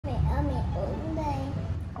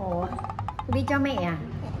Ủa, Kubi cho mẹ à?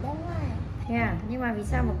 Dạ đúng rồi. Thế à? Nhưng mà vì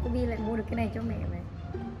sao mà Kubi lại mua được cái này cho mẹ vậy?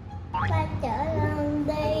 Ba chở con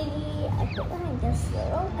đi ở cửa hàng trà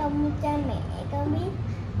sữa, con mua cho mẹ, con biết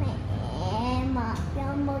mẹ mệt,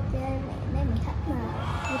 con mua cho mẹ nên mình thích mà.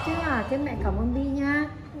 Thế chứ à? Thế mẹ cảm ơn Bi nha.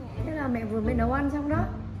 Thế là mẹ vừa mới nấu ăn xong đó.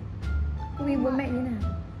 Kubi muốn mẹ như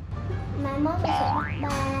nào? Mai mốt con sẽ bắt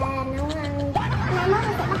ba nấu ăn. Mai mốt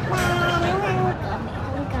con sẽ bắt ba nấu ăn. Còn mẹ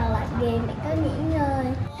không cần làm gì, mẹ cứ nghỉ ngơi.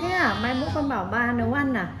 Thế à? Mai mốt con bảo ba nấu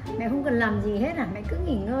ăn à? Mẹ không cần làm gì hết à? Mẹ cứ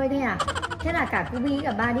nghỉ ngơi thôi à? Thế là cả Kubi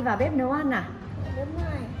cả ba đi vào bếp nấu ăn à? Đúng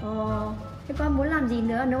rồi. Thế con muốn làm gì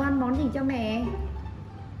nữa? Nấu ăn món gì cho mẹ?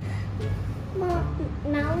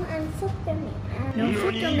 Nấu ăn súp cho mẹ ăn. Nấu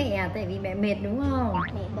súp cho mẹ à? Tại vì mẹ mệt đúng không?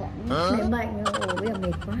 Mẹ bệnh. Mẹ bệnh rồi. Ồ, bây giờ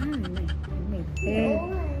mệt quá rồi mẹ. Mệt ghê.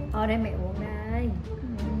 Đây mẹ uống đây.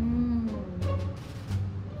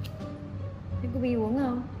 Thế Kubi uống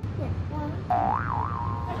không? Dạ con.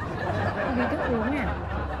 Kubi thích uống à?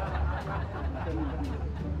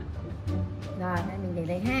 Rồi, đây mình để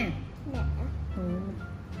đây ha. Dạ.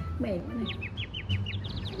 Mệt quá này.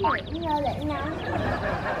 Nghỉ ngơi để nấu.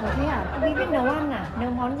 Thế à? Kubi biết nấu ăn à?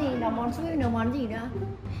 Nấu món gì? Nấu món súp, nấu món gì nữa?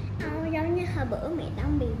 Giống như hồi bữa mẹ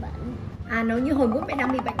đang bị bệnh. À, nấu như hồi bữa mẹ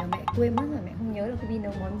đang bị bệnh rồi mẹ quên mất rồi, mẹ không nhớ là Kubi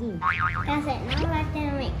nấu món gì. Con sẽ nấu ra cho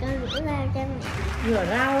mẹ, con rửa rau cho mẹ. Rửa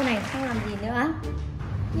rau này, xong làm gì nữa?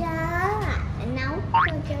 Nhớ lại nấu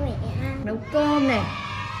cơm cho mẹ ăn. Nấu cơm này.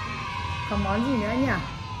 Còn món gì nữa nhỉ?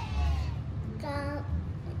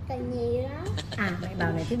 Còn nhiều đó. À, mẹ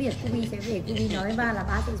bảo này, cái việc Kubi sẽ về, Kubi nói với ba là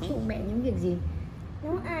ba sẽ phụ mẹ những việc gì?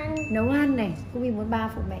 Nấu ăn. Nấu ăn này, Kubi muốn ba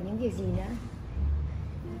phụ mẹ những việc gì nữa?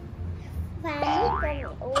 Pha nước cho mẹ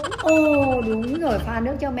uống. Ồ, đúng rồi, pha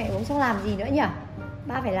nước cho mẹ uống, xong làm gì nữa nhỉ?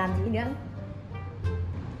 Ba phải làm gì nữa?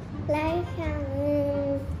 Lấy khăn,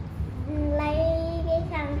 lấy cái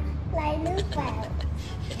khăn, lấy nước vào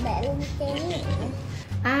để lên chén mẹ.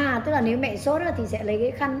 À, tức là nếu mẹ sốt thì sẽ lấy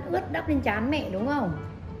cái khăn ướt đắp lên trán mẹ đúng không?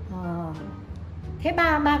 Thế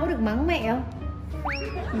ba có được mắng mẹ không?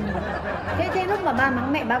 Thế lúc mà ba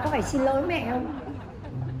mắng mẹ, ba có phải xin lỗi mẹ không?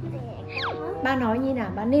 Ba nói như nào?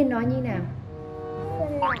 Ba nên nói như nào?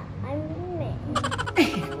 Xin lỗi mẹ.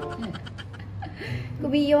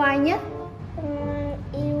 Kubi yêu ai nhất?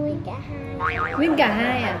 Yêu nguyên cả hai. Nguyên cả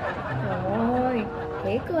hai à? Ôi,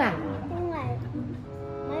 thế cơ à? Nhưng mà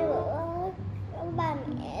mấy bữa ba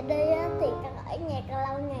mẹ đi thì con ở nhà con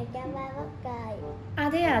lâu ngày cho ba bắt cày. À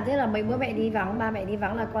thế à? Thế là mấy bữa mẹ đi vắng, ba mẹ đi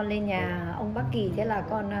vắng là con lên nhà ông Bắc Kỳ, thế là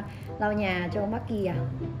con lau nhà cho ông Bắc Kỳ à?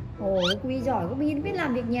 Ồ, Kubi giỏi, Kubi biết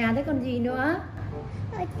làm việc nhà thế còn gì nữa?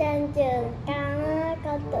 Ở trên trường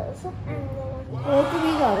con tự xúc ăn luôn. Ồ,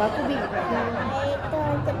 Kubi giỏi quá Kubi.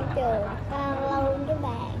 Con trên trường con lau cái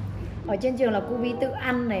bàn. Ở trên trường là Kubi tự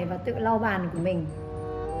ăn này và tự lau bàn của mình.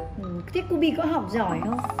 Thế Kubi có học giỏi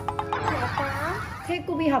không? Dạ có. Thế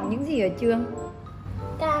Kubi học những gì ở trường?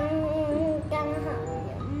 Con học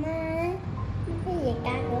những cái gì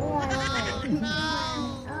con cũng qua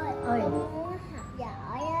ơi. Con muốn học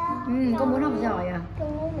giỏi á. Con muốn học giỏi à?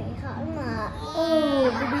 Con muốn mẹ khỏi mệt.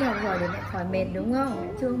 Kubi học giỏi để mẹ khỏi mệt đúng không? Mẹ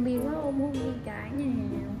thương Bi quá, ôm Bi cái này.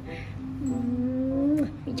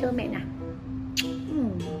 Đi chơi mẹ nào.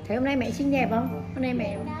 Thấy hôm nay mẹ xinh đẹp không? Hôm nay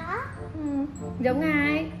mẹ đó. Giống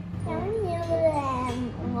ai? Giống như là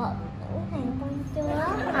một nữ hoàng công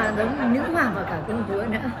chúa. À, giống nữ hoàng và cả công chúa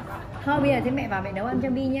nữa. Thôi bây giờ thế mẹ vào mẹ nấu ăn cho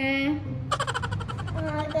Bi nha.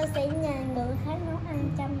 Con sẽ nhờ người khác nấu ăn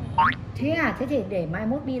cho mẹ. Thế à? Thế thì để mai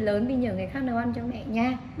mốt Bi lớn Bi nhờ người khác nấu ăn cho mẹ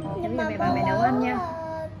nha. Thế bây giờ mẹ vào mẹ nấu ăn nha.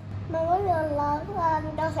 Mà mới lớn lên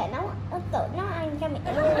con sẽ tự nấu ăn cho mẹ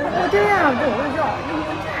luôn. Thế à? Trời giỏi, Bi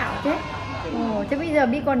cũng xảo thế. Thế bây giờ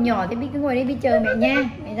Bi còn nhỏ thì Bi cứ ngồi đây Bi chờ mẹ nha.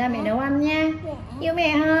 Mẹ ra mẹ nấu ăn nha. Dạ. Yêu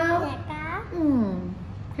mẹ không? Dạ có.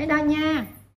 Thế đó nha.